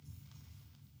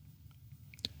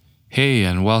Hey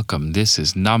and welcome. This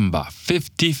is Numbah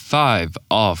 55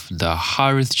 of the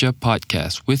Harithja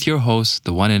podcast with your host,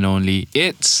 the one and only,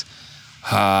 it's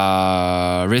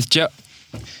Harithja,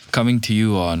 coming to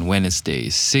you on Wednesday,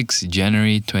 6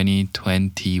 January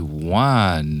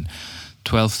 2021,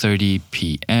 12:30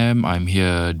 p.m. I'm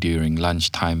here during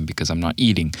lunchtime because I'm not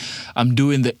eating. I'm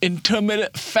doing the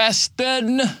intermittent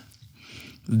fasting.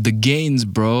 The gains,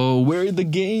 bro. Where are the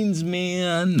gains,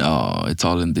 man? Oh, it's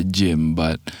all in the gym,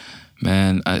 but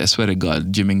man, I swear to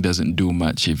God, gymming doesn't do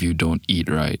much if you don't eat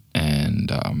right.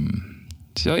 And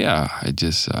so yeah, I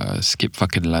just skip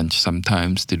fucking lunch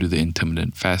sometimes to do the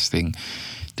intermittent fasting,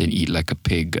 then eat like a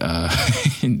pig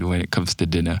when it comes to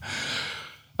dinner.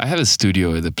 I have a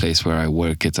studio at the place where I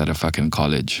work. It's at a fucking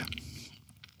college.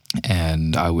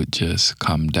 And I would just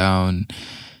come down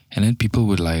and then people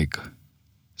would like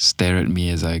stare at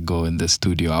me as I go in the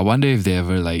studio. I wonder if they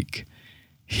ever like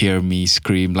hear me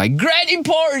scream like granny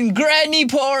porn,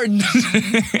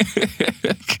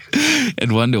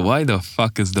 and wonder why the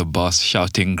fuck is the boss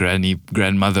shouting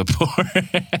grandmother porn.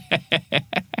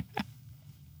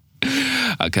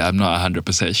 Okay, I'm not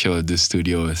 100% sure if this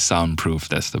studio is soundproof.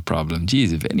 That's the problem.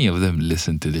 Jeez, if any of them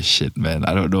listen to this shit, man,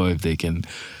 I don't know if they can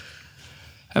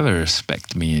ever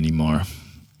respect me anymore.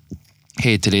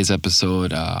 Hey, today's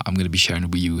episode, I'm going to be sharing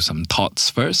with you some thoughts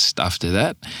first. After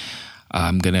that,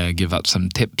 I'm going to give out some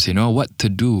tips, what to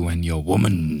do when your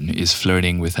woman is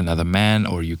flirting with another man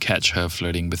or you catch her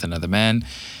flirting with another man.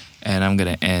 And I'm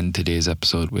going to end today's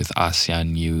episode with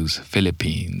ASEAN News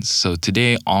Philippines. So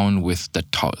today, on with the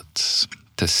thoughts.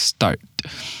 To start,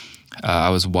 I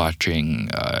was watching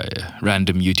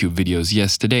random YouTube videos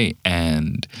yesterday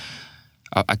and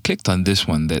I clicked on this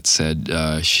one that said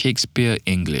Shakespeare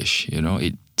English.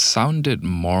 It sounded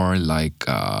more like,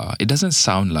 it doesn't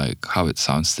sound like how it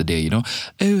sounds today, Oh,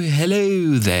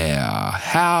 hello there.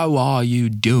 How are you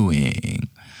doing?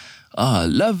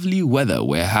 Lovely weather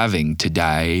we're having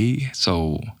today.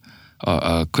 So,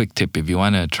 a quick tip, if you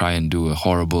want to try and do a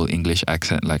horrible English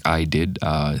accent like I did,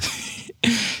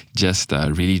 just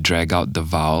really drag out the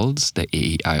vowels, the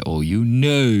A-E-I-O-U,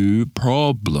 no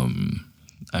problem.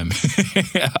 I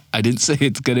didn't say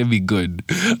it's going to be good.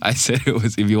 I said it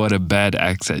was, if you want a bad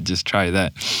accent, just try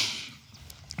that.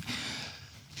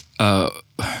 A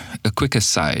quick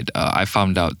aside, I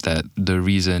found out that the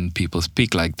reason people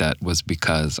speak like that was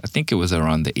because I think it was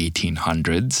around the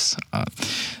 1800s.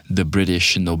 The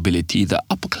British nobility, the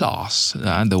upper class,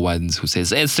 the ones who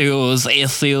says, Ethio's,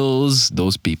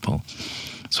 those people.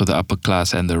 So the upper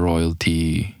class and the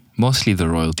royalty, mostly the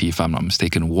royalty, if I'm not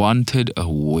mistaken, wanted a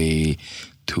way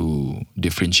to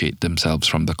differentiate themselves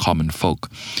from the common folk.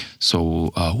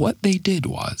 So what they did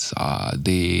was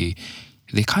they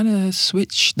kind of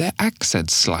switched their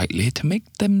accents slightly to make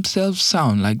themselves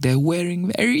sound like they're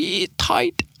wearing very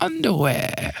tight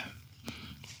underwear.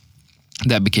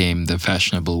 That became the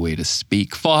fashionable way to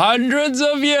speak for hundreds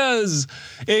of years.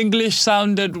 English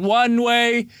sounded one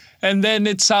way and then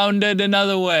it sounded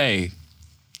another way.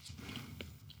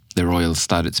 The royals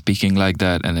started speaking like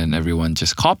that and then everyone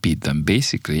just copied them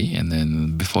basically. And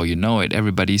then before you know it,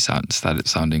 everybody started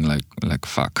sounding like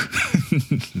fuck.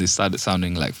 They started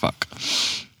sounding like fuck.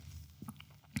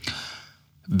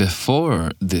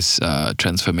 Before this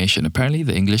transformation, apparently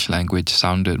the English language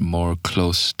sounded more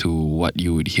close to what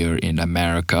you would hear in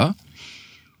America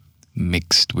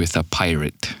mixed with a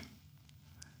pirate.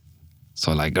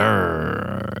 So like,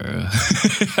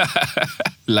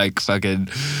 like fucking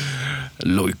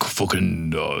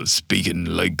speaking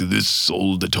like this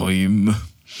all the time.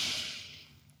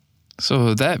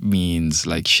 So that means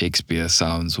like Shakespeare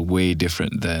sounds way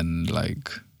different than like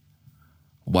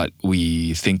what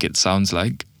we think it sounds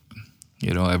like.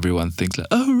 Everyone thinks like,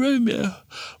 oh, Romeo,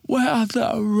 where are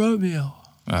the Romeo?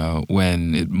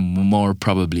 When it more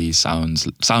probably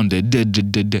sounded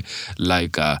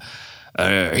like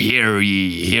hear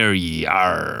ye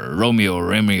are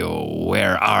Romeo,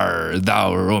 where are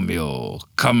thou, Romeo?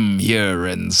 Come here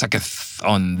and sucketh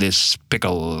on this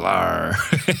pickle.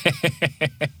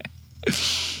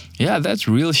 Yeah, that's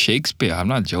real Shakespeare. I'm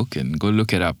not joking. Go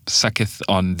look it up. Sucketh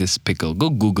on this pickle. Go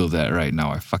Google that right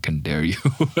now. I fucking dare you.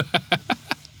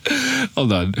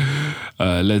 Hold on.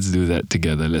 Let's do that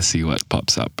together. Let's see what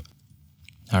pops up.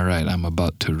 All right, I'm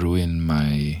about to ruin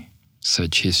my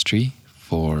search history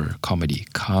for comedy.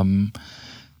 Come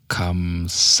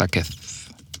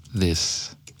sucketh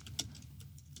this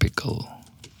pickle.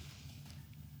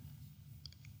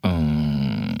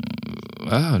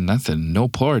 Oh, nothing. No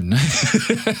porn.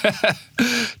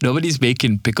 Nobody's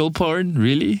making pickle porn,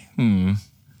 really?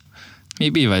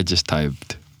 Maybe if I just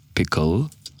typed pickle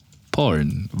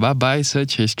porn. Bye-bye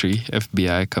search history.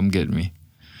 FBI, come get me.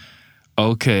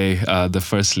 Okay, the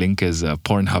first link is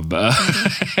Pornhub.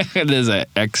 There's a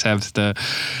X Hamster,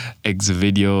 X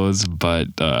videos,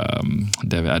 but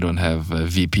damn it, I don't have a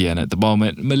VPN at the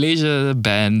moment. Malaysia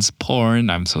bans porn.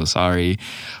 I'm so sorry.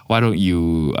 Why don't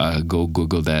you go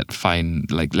Google that? Find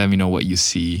let me know what you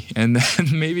see, and then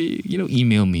maybe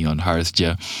email me on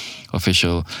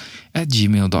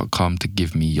harisjaofficial@gmail.com to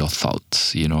give me your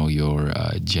thoughts. Your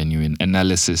genuine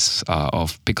analysis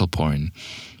of pickle porn.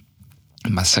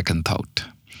 My second thought,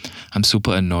 I'm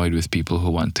super annoyed with people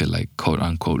who want to quote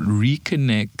unquote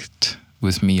reconnect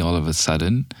with me all of a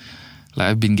sudden.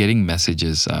 I've been getting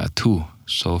messages too.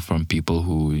 So from people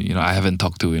who, I haven't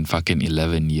talked to in fucking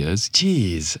 11 years.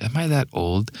 Jeez, am I that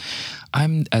old?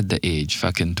 I'm at the age,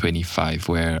 fucking 25,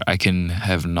 where I can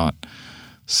have not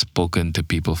spoken to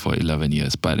people for 11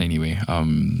 years. But anyway,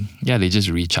 they just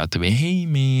reach out to me. Hey,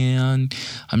 man,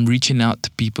 I'm reaching out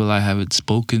to people I haven't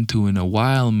spoken to in a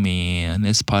while, man.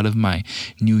 As part of my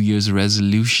New Year's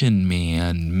resolution,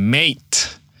 man.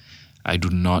 Mate, I do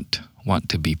not want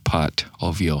to be part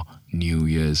of your New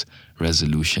Year's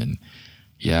resolution.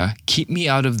 Yeah? Keep me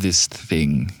out of this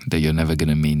thing that you're never going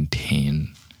to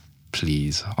maintain,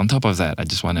 please. On top of that, I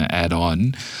just want to add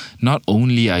on, not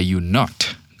only are you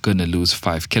not gonna lose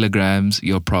 5 kilograms,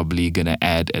 you're probably gonna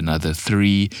add another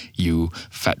 3, you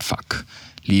fat fuck.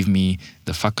 Leave me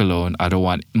the fuck alone. I don't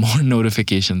want more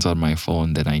notifications on my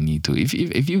phone than I need to. If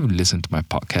you listen to my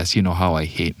podcast, you know how I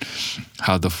hate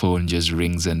how the phone just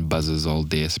rings and buzzes all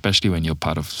day, especially when you're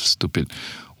part of stupid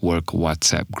work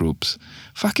WhatsApp groups.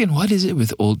 Fucking what is it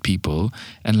with old people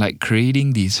and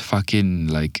creating these fucking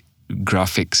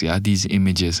graphics, these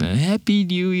images, and Happy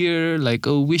New Year,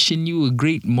 wishing you a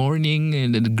great morning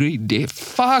and a great day.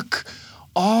 Fuck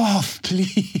off,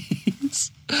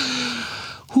 please.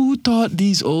 Who taught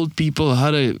these old people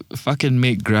how to fucking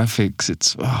make graphics?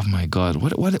 It's, oh my god,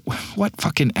 what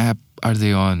fucking app are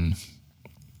they on?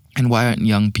 And why aren't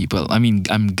young people? I mean,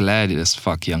 I'm glad as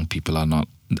fuck young people are not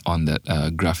on that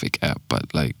graphic app,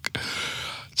 but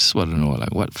just want to know,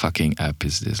 what fucking app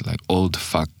is this? Old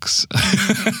Fucks.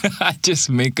 I just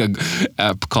make a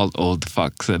app called Old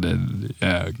Fucks and then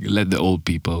let the old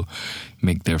people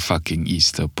make their fucking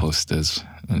Easter posters,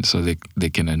 and so they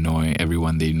can annoy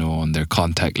everyone they know on their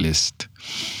contact list.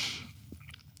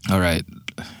 All right.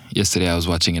 Yesterday I was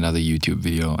watching another YouTube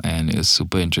video, and it was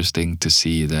super interesting to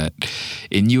see that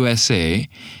in USA,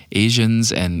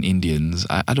 Asians and Indians,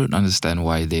 I don't understand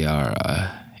why they are...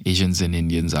 Asians and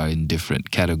Indians are in different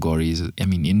categories. I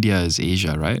mean, India is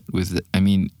Asia, right?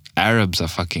 Arabs are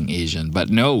fucking Asian.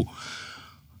 But no,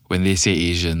 when they say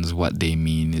Asians, what they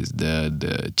mean is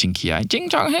the chinky eye. Ching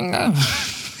chong hang.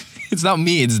 It's not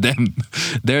me, it's them.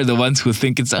 They're the ones who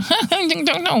think it's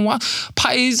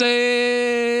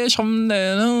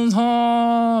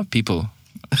people.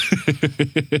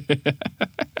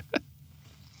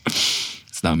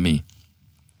 It's not me.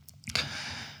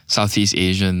 Southeast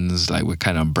Asians, we're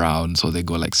kind of brown, so they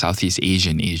go Southeast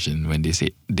Asian when they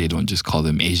say, they don't just call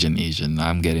them Asian.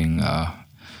 I'm getting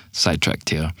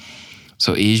sidetracked here.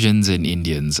 So Asians and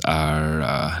Indians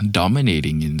are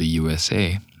dominating in the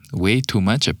USA. Way too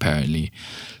much, apparently.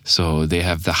 So they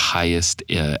have the highest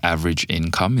average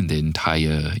income in the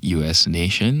entire US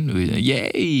nation.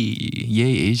 Yay!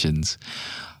 Yay, Asians.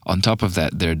 On top of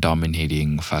that, they're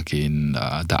dominating fucking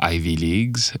the Ivy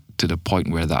Leagues to the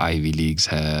point where the Ivy Leagues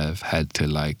have had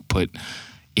to put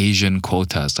Asian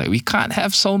quotas. We can't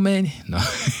have so many. No.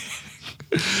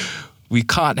 We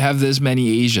can't have this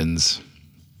many Asians.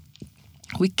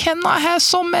 We cannot have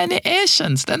so many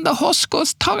Asians. Then the host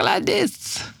goes talk like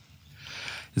this.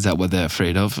 Is that what they're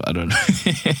afraid of? I don't know.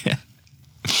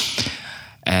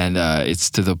 And it's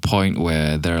to the point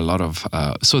where there are a lot of...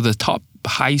 so the top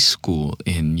high school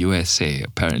in USA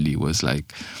apparently was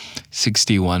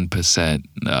 61%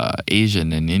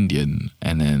 Asian and Indian.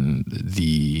 And then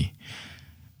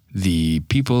the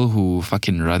people who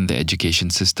fucking run the education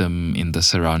system in the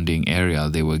surrounding area,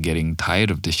 they were getting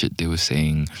tired of the shit. They were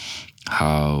saying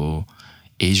how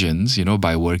Asians,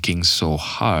 by working so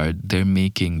hard, they're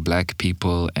making black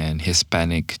people and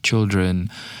Hispanic children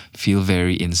feel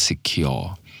very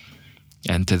insecure.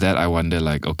 And to that, I wonder,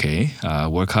 okay,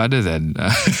 work harder then.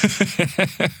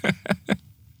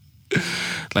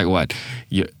 What?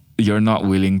 You're not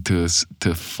willing to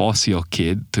force your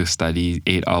kid to study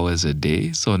 8 hours a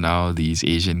day, so now these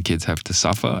Asian kids have to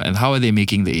suffer. And how are they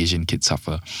making the Asian kids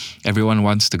suffer? Everyone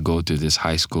wants to go to this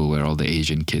high school where all the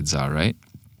Asian kids are, right?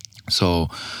 So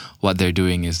what they're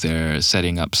doing is they're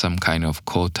setting up some kind of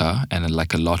quota and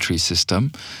a lottery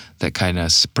system that kind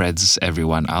of spreads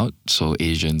everyone out. So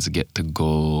Asians get to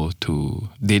go to...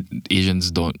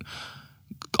 Asians don't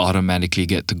automatically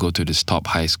get to go to this top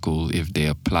high school if they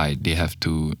applied. They have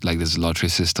to, like, there's a lottery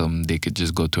system. They could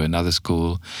just go to another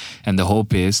school. And the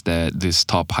hope is that this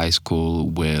top high school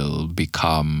will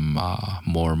become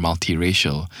more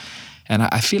multiracial. And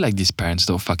I feel like these parents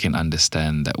don't fucking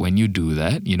understand that when you do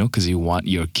that, you know, because you want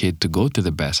your kid to go to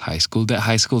the best high school, that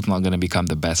high school is not going to become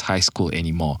the best high school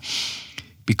anymore.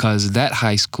 Because that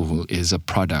high school is a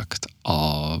product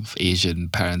of Asian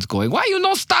parents going, why you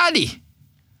no study?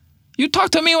 You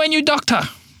talk to me when you doctor.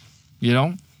 You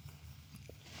know?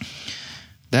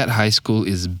 That high school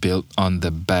is built on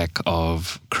the back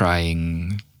of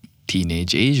crying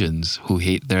teenage Asians who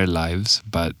hate their lives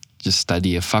but just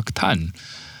study a fuck ton.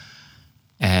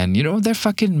 And, you know, they're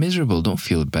fucking miserable. Don't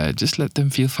feel bad. Just let them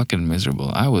feel fucking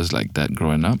miserable. I was like that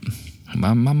growing up.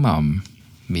 My mom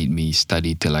made me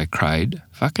study till I cried.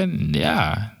 Fucking,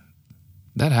 yeah.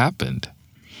 That happened.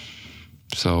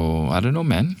 So, I don't know,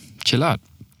 man. Chill out.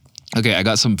 Okay, I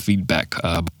got some feedback.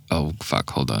 Oh,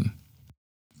 fuck. Hold on.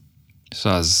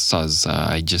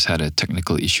 I just had a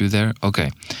technical issue there. Okay.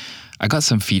 I got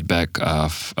some feedback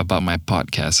about my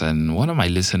podcast, and one of my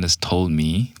listeners told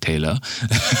me, Taylor,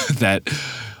 that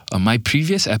my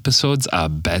previous episodes are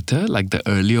better, like the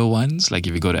earlier ones. Like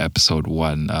if you go to episode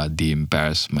 1, The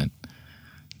Embarrassment.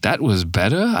 That was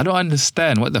better? I don't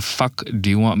understand. What the fuck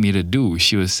do you want me to do?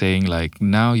 She was saying like,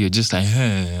 now you're just like,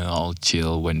 all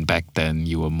chill, when back then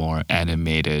you were more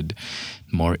animated,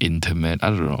 more intimate.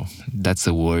 I don't know. That's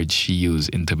the word she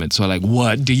used, intimate. So like,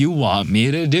 what do you want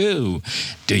me to do?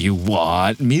 Do you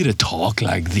want me to talk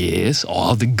like this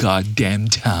all the goddamn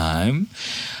time?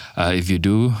 If you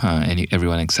do,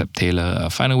 everyone except Taylor,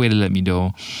 find a way to let me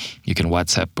know. You can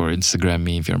WhatsApp or Instagram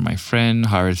me if you're my friend,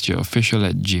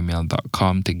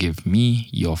 harithjoofficial@gmail.com to give me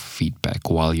your feedback.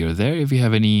 While you're there, if you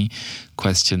have any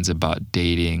questions about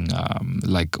dating,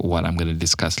 like what I'm going to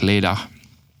discuss later,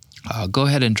 go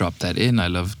ahead and drop that in. I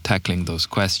love tackling those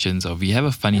questions. Or if you have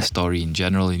a funny story in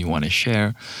general and you want to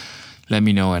share, let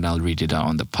me know and I'll read it out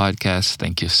on the podcast.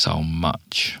 Thank you so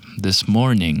much. This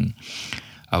morning,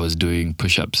 I was doing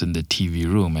push-ups in the TV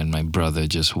room and my brother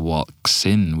just walks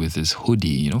in with his hoodie.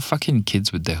 You know, fucking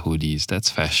kids with their hoodies. That's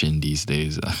fashion these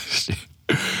days.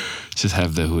 Just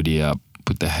have the hoodie up,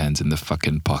 put the hands in the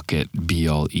fucking pocket, be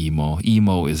all emo.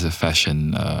 Emo is a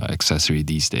fashion accessory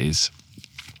these days.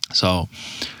 So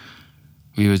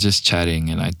we were just chatting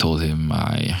and I told him,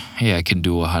 hey, I can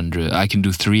do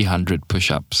 300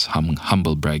 push-ups.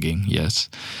 Humble bragging, yes.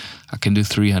 I can do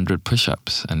 300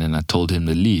 push-ups. And then I told him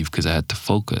to leave because I had to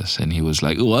focus. And he was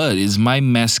like, what? Is my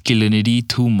masculinity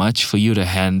too much for you to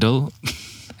handle?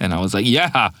 And I was like,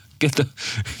 yeah,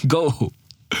 go.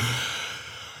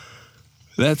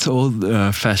 That's old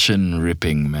fashion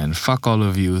ripping, man. Fuck all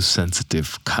of you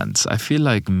sensitive cunts. I feel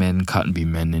like men can't be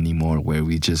men anymore where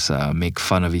we just make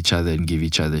fun of each other and give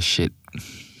each other shit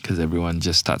because everyone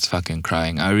just starts fucking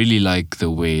crying. I really like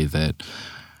the way that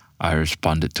I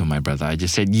responded to my brother. I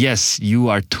just said, yes, you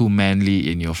are too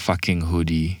manly in your fucking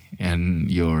hoodie and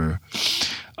your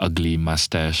ugly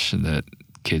mustache that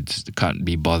kids can't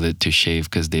be bothered to shave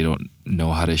because they don't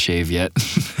know how to shave yet.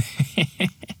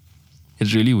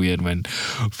 It's really weird when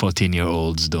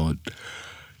 14-year-olds don't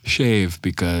shave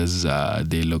because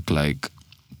they look like,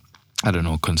 I don't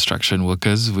know, construction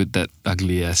workers with that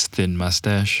ugly-ass thin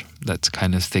mustache that's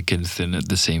kind of thick and thin at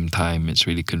the same time. It's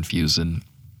really confusing.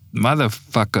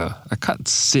 Motherfucker, I can't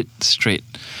sit straight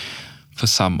for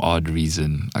some odd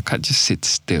reason. I can't just sit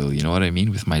still, you know what I mean?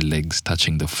 With my legs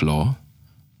touching the floor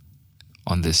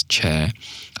on this chair.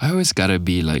 I always gotta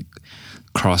be like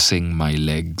crossing my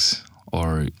legs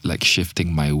or like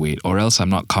shifting my weight or else I'm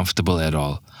not comfortable at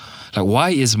all. Like, why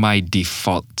is my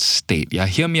default state? Yeah,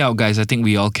 hear me out, guys. I think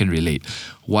we all can relate.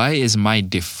 Why is my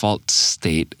default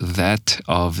state that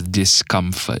of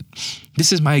discomfort?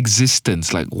 This is my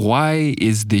existence. Like, why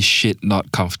is this shit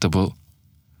not comfortable?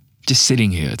 Just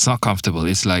sitting here, it's not comfortable.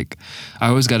 It's like, I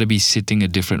always got to be sitting a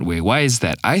different way. Why is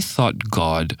that? I thought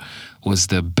God was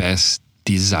the best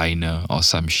designer or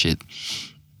some shit.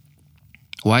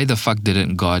 Why the fuck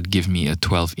didn't God give me a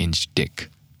 12-inch dick?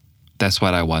 That's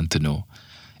what I want to know.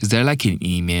 Is there like an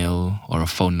email or a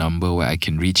phone number where I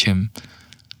can reach him?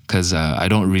 Because I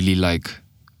don't really like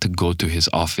to go to his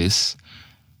office.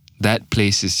 That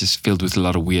place is just filled with a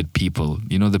lot of weird people.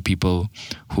 You know, the people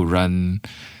who run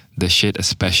the shit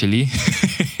especially.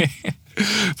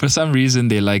 For some reason,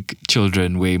 they like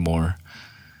children way more.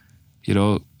 You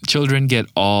know, children get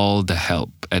all the help.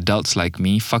 Adults like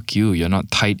me, fuck you, you're not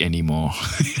tight anymore.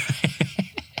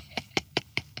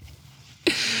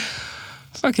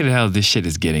 Fucking hell, this shit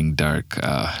is getting dark.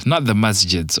 Not the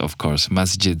masjids, of course.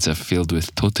 Masjids are filled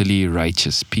with totally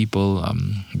righteous people.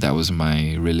 That was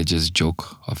my religious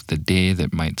joke of the day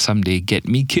that might someday get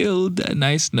me killed.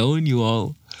 Nice knowing you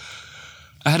all.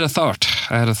 I had a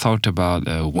thought about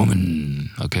a woman,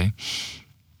 okay?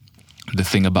 The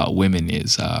thing about women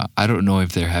is, I don't know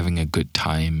if they're having a good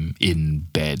time in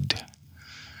bed.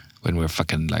 When we're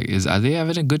fucking like, are they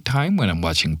having a good time when I'm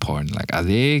watching porn? Like, are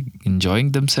they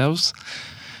enjoying themselves?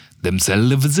 They're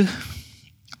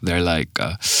like,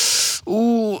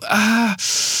 oh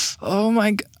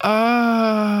my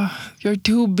God, you're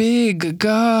too big,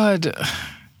 God.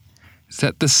 Is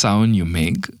that the sound you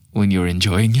make when you're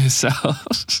enjoying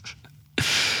yourself?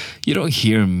 You don't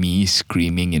hear me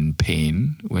screaming in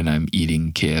pain when I'm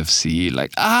eating KFC,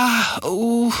 like,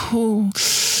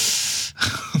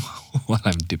 while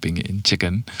I'm dipping it in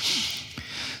chicken.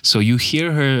 So you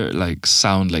hear her like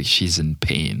sound like she's in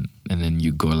pain, and then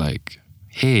you go like,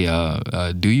 hey,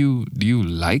 do you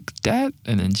like that?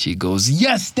 And then she goes,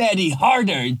 yes, daddy,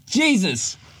 harder,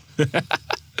 Jesus.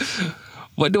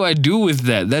 What do I do with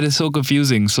that? That is so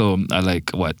confusing. So I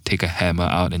take a hammer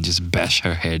out and just bash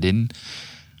her head in.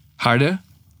 Harder?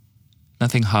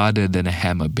 Nothing harder than a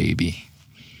hammer, baby.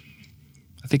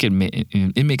 I think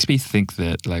it makes me think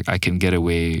that like I can get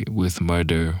away with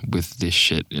murder with this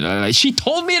shit. You know, like, she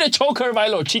told me to choke her, my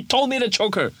lord. She told me to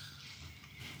choke her.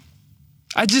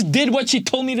 I just did what she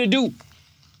told me to do.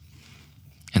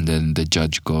 And then the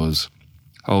judge goes,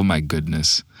 oh my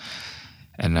goodness.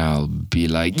 And I'll be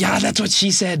like, yeah, that's what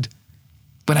she said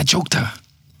when I choked her.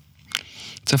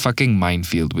 It's a fucking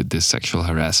minefield with this sexual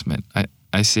harassment.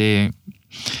 I say,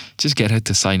 just get her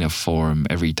to sign a form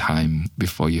every time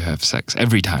before you have sex.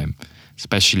 Every time.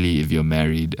 Especially if you're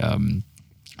married.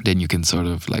 Then you can sort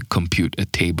of like compute a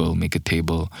table, make a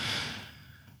table.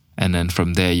 And then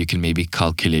from there, you can maybe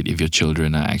calculate if your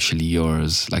children are actually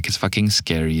yours. Like, it's fucking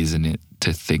scary, isn't it?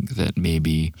 To think that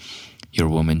maybe your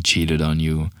woman cheated on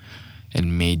you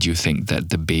and made you think that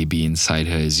the baby inside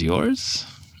her is yours.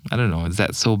 I don't know. Is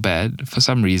that so bad? For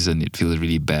some reason, it feels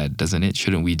really bad, doesn't it?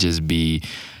 Shouldn't we just be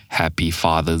happy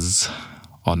fathers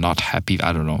or not happy?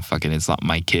 I don't know. Fucking, it's not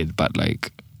my kid, but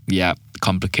like, yeah,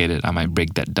 complicated. I might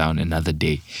break that down another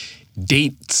day.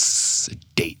 Dates.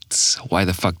 Why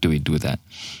the fuck do we do that?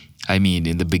 I mean,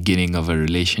 in the beginning of a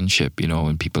relationship, you know,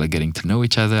 when people are getting to know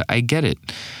each other, I get it.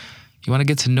 You want to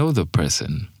get to know the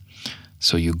person.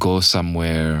 So you go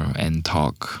somewhere and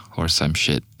talk or some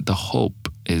shit. The hope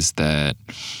is that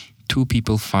two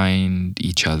people find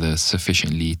each other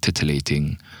sufficiently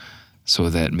titillating so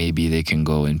that maybe they can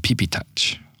go and pee-pee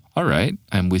touch. All right,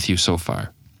 I'm with you so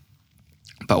far.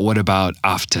 But what about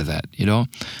after that, you know?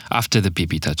 After the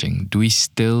pee-pee touching, do we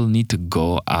still need to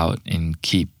go out and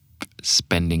keep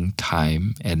spending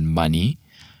time and money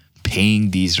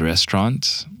paying these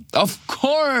restaurants? Of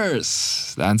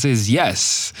course! The answer is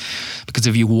yes. Because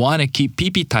if you want to keep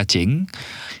pee-pee touching,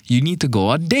 you need to go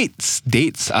on dates.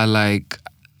 Dates are like,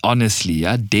 honestly,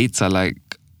 dates are like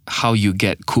how you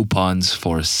get coupons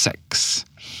for sex.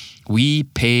 We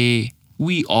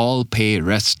all pay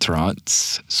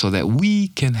restaurants so that we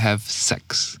can have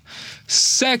sex.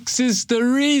 Sex is the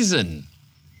reason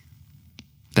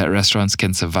that restaurants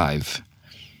can survive.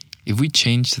 If we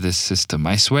change this system,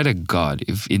 I swear to God,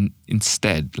 if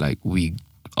instead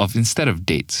of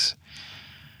dates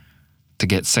to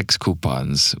get sex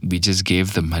coupons, we just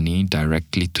gave the money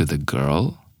directly to the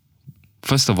girl.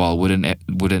 First of all,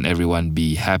 wouldn't everyone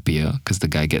be happier because the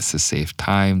guy gets to save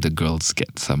time, the girls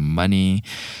get some money.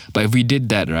 But if we did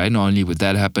that, right, not only would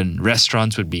that happen,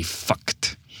 restaurants would be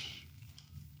fucked.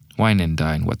 Wine and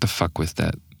dine. What the fuck was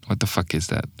that? What the fuck is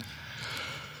that?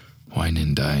 Wine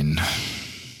and dine.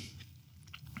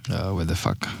 What the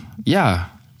fuck? Yeah.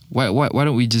 Why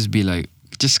don't we just be like,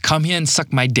 just come here and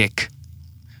suck my dick?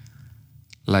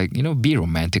 Like, you know, be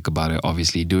romantic about it.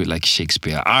 Obviously, do it like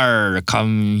Shakespeare. Arr,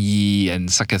 come ye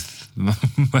and sucketh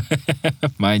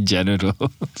my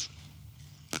genitals.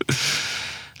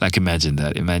 Like, imagine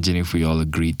that. Imagine if we all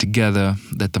agreed together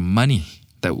that the money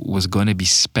that was going to be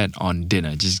spent on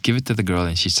dinner, just give it to the girl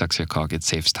and she sucks your cock. It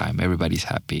saves time. Everybody's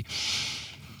happy.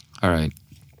 All right.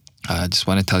 I just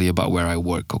want to tell you about where I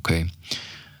work, okay?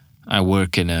 I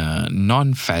work in a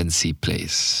non-fancy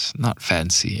place. Not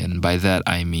fancy. And by that,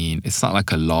 I mean, it's not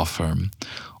like a law firm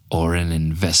or an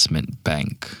investment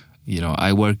bank. You know,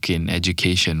 I work in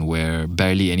education where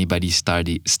barely anybody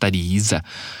studies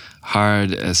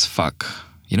hard as fuck.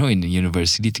 You know, in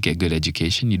university to get good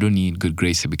education, you don't need good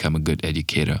grades to become a good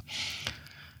educator.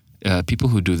 People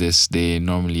who do this, they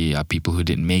normally are people who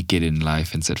didn't make it in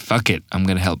life and said, fuck it, I'm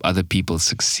going to help other people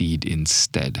succeed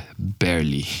instead.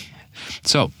 Barely.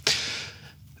 So,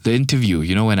 the interview,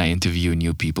 when I interview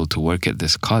new people to work at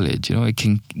this college, it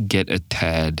can get a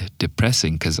tad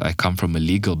depressing because I come from a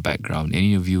legal background.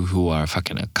 Any of you who are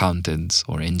fucking accountants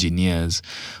or engineers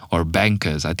or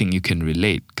bankers, I think you can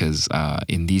relate because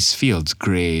in these fields,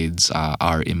 grades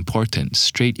are important.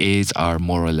 Straight A's are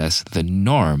more or less the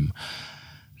norm.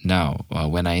 Now,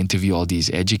 when I interview all these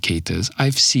educators,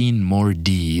 I've seen more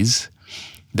D's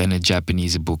than a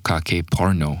Japanese bukkake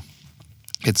porno.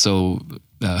 It's so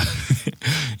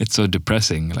it's so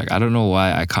depressing. Like, I don't know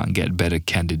why I can't get better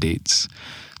candidates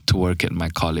to work at my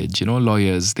college.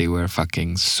 Lawyers, they wear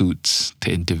fucking suits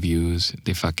to interviews.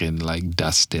 They fucking like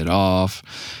dust it off.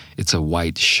 It's a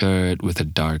white shirt with a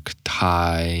dark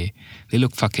tie. They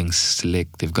look fucking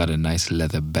slick. They've got a nice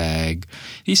leather bag.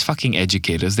 These fucking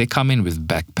educators, they come in with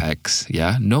backpacks,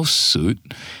 yeah? No suit.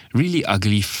 Really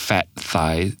ugly fat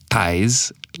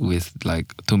ties with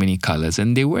like too many colors.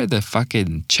 And they wear the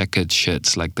fucking checkered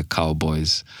shirts like the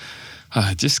cowboys.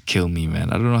 Just kill me, man.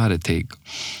 I don't know how to take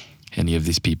any of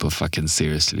these people fucking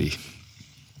seriously.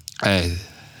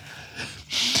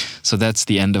 So that's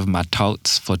the end of my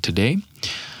thoughts for today.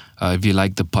 If you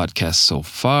like the podcast so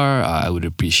far, I would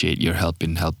appreciate your help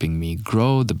in helping me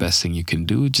grow. The best thing you can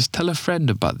do, just tell a friend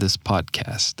about this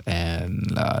podcast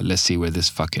and let's see where this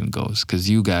fucking goes. Because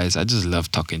you guys, I just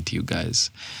love talking to you guys.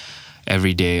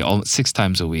 Every day, 6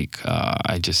 times a week,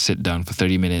 I just sit down for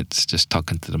 30 minutes just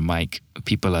talking to the mic.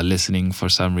 People are listening for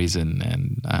some reason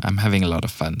and I'm having a lot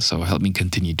of fun. So help me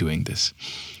continue doing this.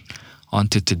 On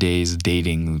to today's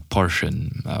dating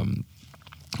portion.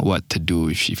 What to do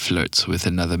if she flirts with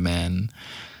another man.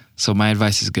 So my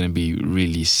advice is going to be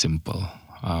really simple.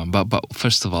 But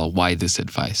first of all, why this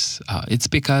advice? It's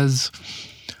because,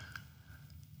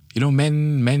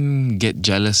 men get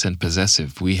jealous and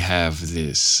possessive. We have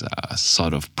this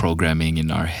sort of programming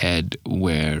in our head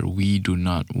where we do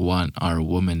not want our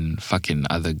woman fucking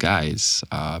other guys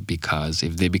because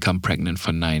if they become pregnant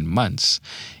for 9 months,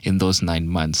 in those 9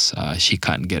 months, she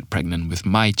can't get pregnant with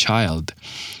my child.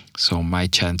 So my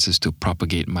chances to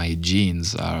propagate my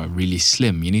genes are really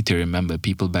slim. You need to remember,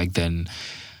 people back then,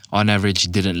 on average,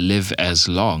 didn't live as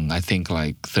long. I think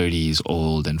like 30 is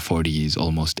old and 40 is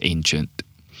almost ancient.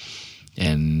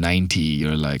 And 90,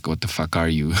 you're like, what the fuck are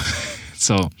you?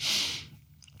 So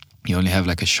you only have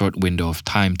like a short window of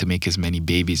time to make as many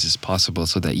babies as possible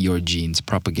so that your genes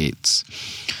propagates.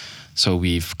 So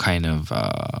we've kind of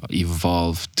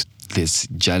evolved this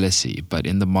jealousy. But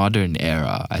in the modern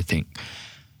era, I think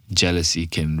jealousy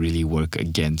can really work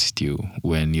against you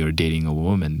when you're dating a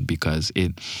woman because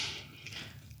it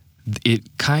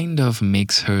kind of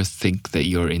makes her think that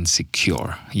you're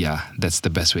insecure. Yeah, that's the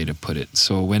best way to put it.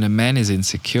 So when a man is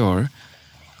insecure,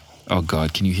 oh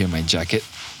God, can you hear my jacket?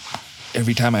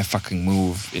 Every time I fucking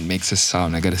move, it makes a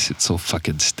sound. I gotta sit so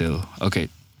fucking still. Okay.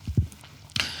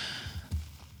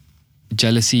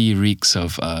 Jealousy reeks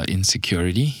of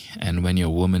insecurity, and when your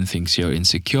woman thinks you're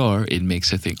insecure, it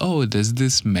makes her think, oh, does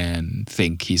this man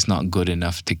think he's not good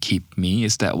enough to keep me?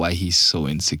 Is that why he's so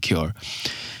insecure?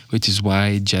 Which is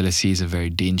why jealousy is a very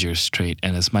dangerous trait,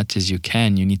 and as much as you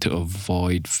can, you need to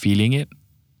avoid feeling it.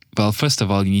 Well, first of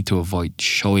all, you need to avoid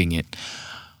showing it,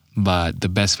 but the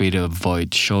best way to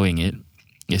avoid showing it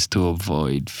is to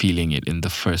avoid feeling it in the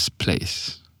first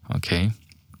place, okay?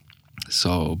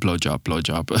 So,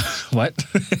 blowjob. What?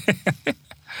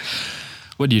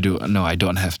 What do you do? No, I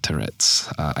don't have Tourette's,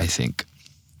 I think.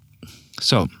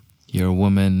 So, you're a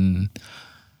woman,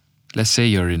 let's say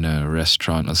you're in a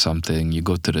restaurant or something, you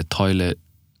go to the toilet,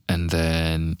 and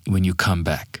then when you come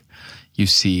back, you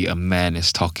see a man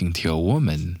is talking to your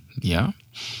woman, yeah?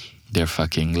 They're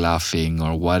fucking laughing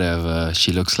or whatever.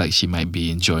 She looks like she might be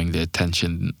enjoying the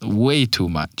attention way too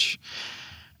much.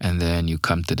 And then you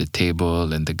come to the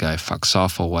table and the guy fucks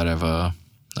off or whatever.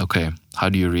 Okay, how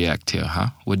do you react here, huh?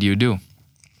 What do you do?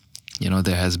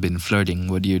 There has been flirting.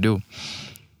 What do you do?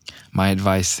 My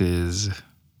advice is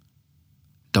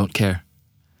don't care.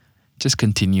 Just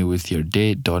continue with your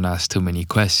date. Don't ask too many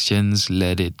questions.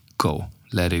 Let it go.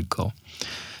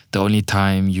 The only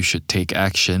time you should take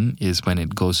action is when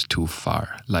it goes too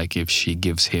far. Like if she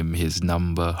gives him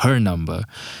her number,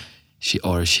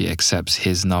 she accepts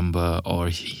his number,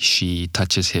 or she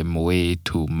touches him way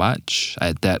too much.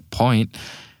 At that point,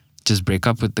 just break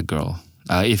up with the girl.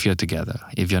 If you're together.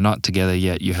 If you're not together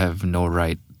yet, you have no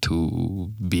right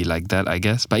to be like that, I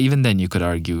guess. But even then, you could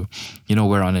argue,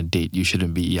 we're on a date. You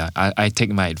shouldn't be. Yeah, I take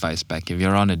my advice back. If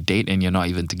you're on a date and you're not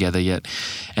even together yet,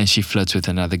 and she flirts with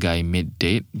another guy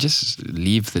mid-date, just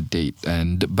leave the date.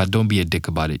 But don't be a dick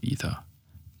about it either.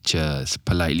 Just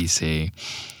politely say,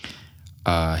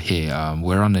 hey,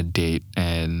 we're on a date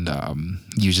and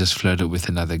you just flirted with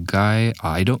another guy.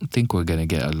 I don't think we're gonna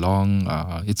get along.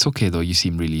 It's okay though, you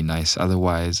seem really nice.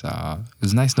 Otherwise, it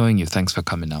was nice knowing you. Thanks for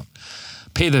coming out.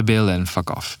 Pay the bill and fuck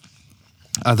off.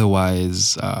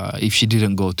 Otherwise, if she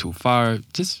didn't go too far,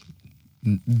 just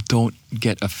don't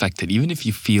get affected. Even if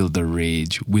you feel the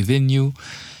rage within you,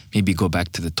 maybe go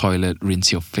back to the toilet,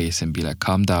 rinse your face, and be like,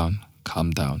 calm down,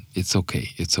 calm down. It's okay,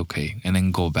 it's okay. And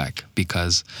then go back.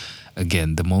 Because,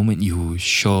 again, the moment you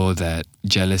show that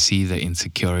jealousy, the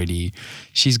insecurity,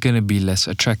 she's going to be less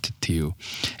attracted to you.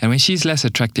 And when she's less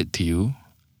attracted to you,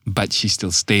 but she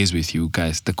still stays with you,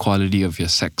 guys, the quality of your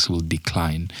sex will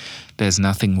decline. There's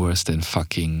nothing worse than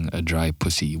fucking a dry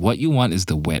pussy. What you want is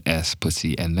the wet ass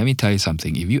pussy. And let me tell you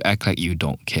something, if you act like you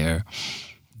don't care,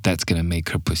 that's gonna make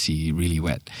her pussy really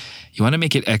wet. You wanna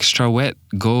make it extra wet?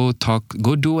 Go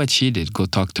do what she did. Go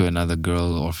talk to another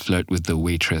girl or flirt with the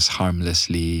waitress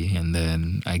harmlessly. And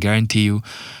then I guarantee you,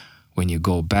 when you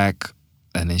go back,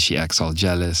 and then she acts all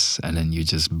jealous, and then you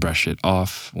just brush it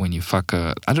off when you fuck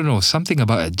her. I don't know, something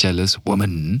about a jealous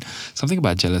woman,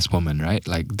 right?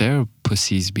 Like their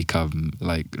pussies become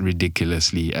like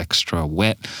ridiculously extra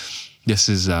wet. This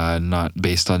is not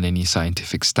based on any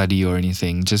scientific study or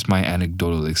anything, just my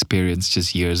anecdotal experience,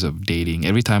 just years of dating.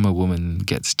 Every time a woman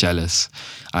gets jealous,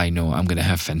 I know I'm gonna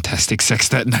have fantastic sex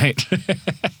that night.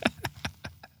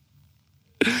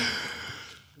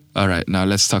 All right, now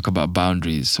let's talk about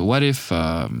boundaries. So what if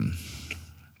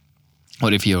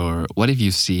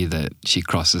you see that she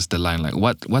crosses the line? Like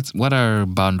what are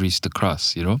boundaries to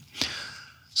cross, you know?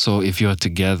 So if you're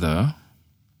together,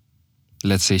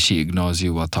 let's say she ignores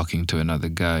you while talking to another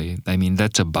guy. I mean,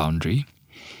 that's a boundary.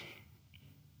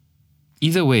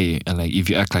 Either way, and like if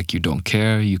you act like you don't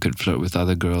care, you could flirt with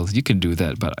other girls. You can do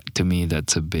that, but to me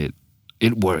that's a bit,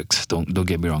 it works. Don't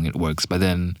get me wrong, it works. But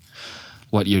then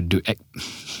what you're doing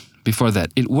before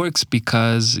that, it works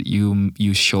because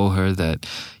you show her that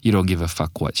you don't give a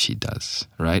fuck what she does,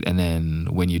 right? And then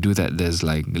when you do that, there's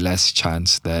like less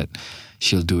chance that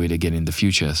she'll do it again in the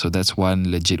future. So that's one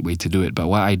legit way to do it. But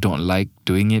why I don't like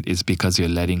doing it is because you're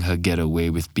letting her get away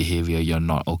with behavior you're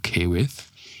not okay with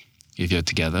if you're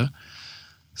together.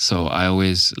 So I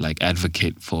always like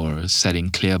advocate for setting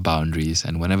clear boundaries,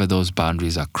 and whenever those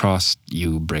boundaries are crossed,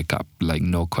 you break up, like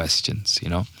no questions, you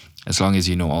know? As long as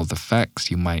you know all the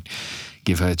facts, you might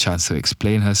give her a chance to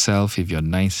explain herself if you're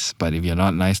nice. But if you're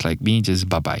not nice like me, just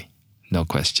bye-bye. No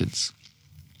questions.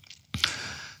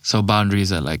 So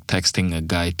boundaries are like texting a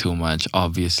guy too much,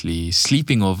 obviously.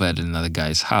 Sleeping over at another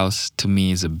guy's house, to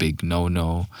me, is a big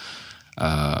no-no.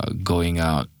 Going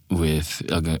out with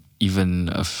even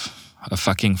a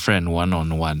fucking friend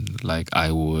one-on-one, like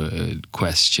I would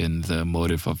question the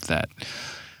motive of that.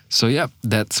 So yeah,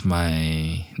 that's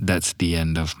the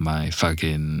end of my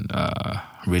fucking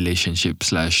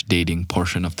relationship/dating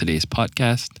portion of today's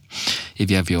podcast. If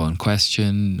you have your own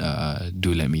question,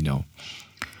 do let me know.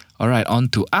 All right, on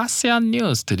to ASEAN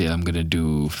News. Today I'm gonna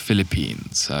do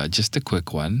Philippines. Just a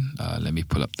quick one. Let me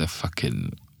pull up the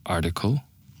fucking article.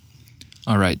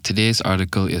 All right, today's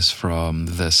article is from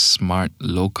The Smart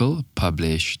Local,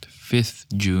 published 5th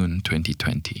June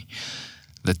 2020.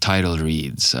 The title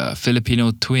reads,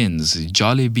 Filipino twins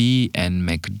Jollibee and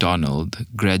McDonald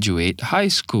graduate high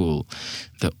school.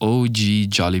 The OG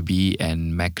Jollibee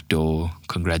and McDo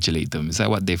congratulate them. Is that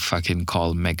what they fucking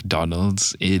call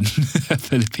McDonald's in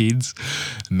Philippines?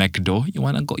 McDo? You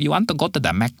want to go to the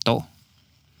McDo?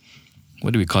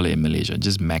 What do we call it in Malaysia?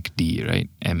 Just MacD, right?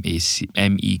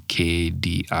 MEKDI.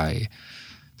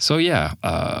 So yeah,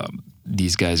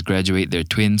 these guys graduate. They're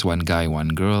twins, one guy, one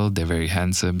girl. They're very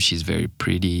handsome. She's very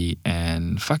pretty.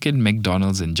 And fucking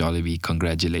McDonald's and Jollibee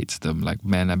congratulates them. Like,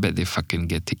 man, I bet they fucking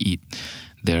get to eat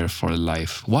there for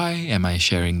life. Why am I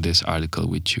sharing this article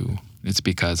with you? It's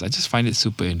because I just find it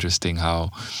super interesting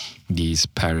how these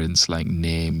parents like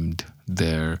named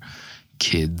their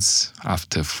kids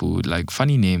after food. Like,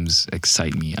 funny names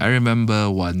excite me. I remember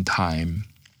one time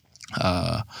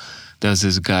there was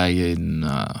this guy in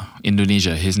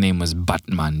Indonesia. His name was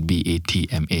Batman,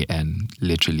 Batman,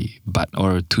 literally.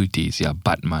 Or two T's, yeah,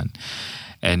 Batman.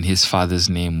 And his father's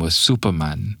name was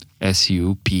Superman,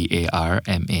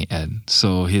 Suparman.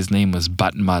 So his name was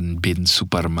Batman bin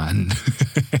Superman.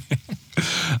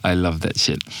 I love that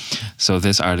shit. So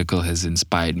this article has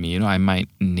inspired me. You know, I might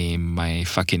name my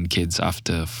fucking kids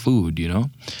after food, you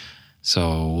know?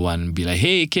 So one will be like,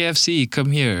 hey, KFC,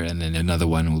 come here. And then another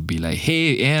one will be like,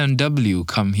 hey, A&W,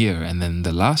 come here. And then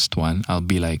the last one, I'll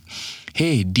be like,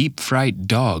 hey, deep fried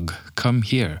dog, come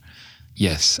here.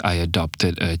 Yes, I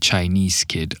adopted a Chinese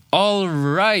kid. All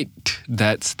right,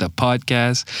 that's the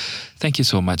podcast. Thank you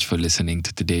so much for listening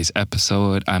to today's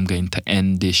episode. I'm going to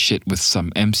end this shit with some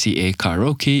MCA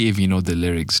karaoke. If you know the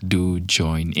lyrics, do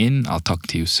join in. I'll talk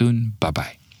to you soon. Bye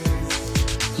bye.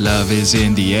 Love is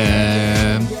in the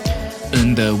air,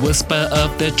 in the whisper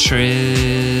of the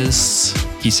tris.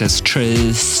 He says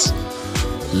tris.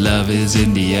 Love is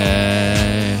in the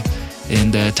air,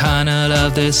 in the tunnel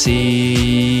of the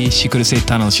sea. She couldn't say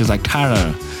tunnel, she was like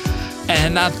tunnel.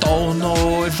 And I don't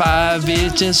know if I've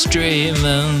been just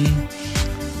dreaming.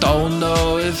 Don't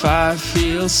know if I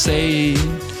feel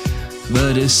sane.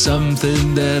 But it's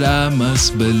something that I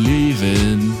must believe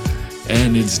in.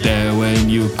 And it's there when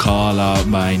you call out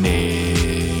my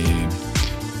name.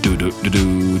 Do do do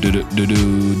do do do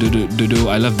do do do do.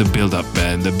 I love the build up,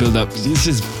 man. The build up, this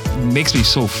is makes me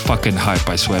so fucking hype,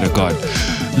 I swear to God.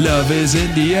 Love is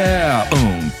in the air.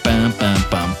 Bam bam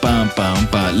bam bam bam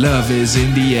bam. Love is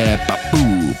in the air. Ba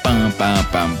boo bam bam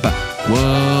bam bam.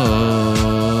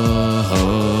 Whoa.